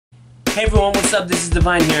Hey everyone, what's up? This is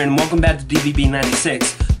Divine here and welcome back to DVB96.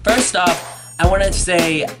 First off, I want to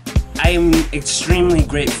say I am extremely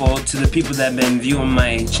grateful to the people that have been viewing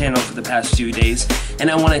my channel for the past few days,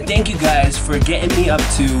 and I want to thank you guys for getting me up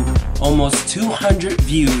to almost 200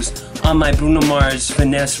 views on my Bruno Mars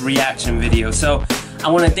Finesse reaction video. So I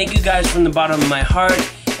want to thank you guys from the bottom of my heart,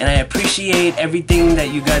 and I appreciate everything that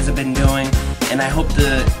you guys have been doing, and I hope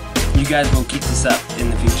you guys will keep this up in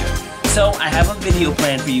the future. So I have a video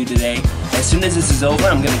planned for you today. As soon as this is over,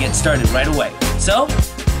 I'm going to get started right away. So,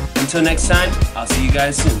 until next time, I'll see you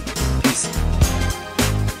guys soon. Peace.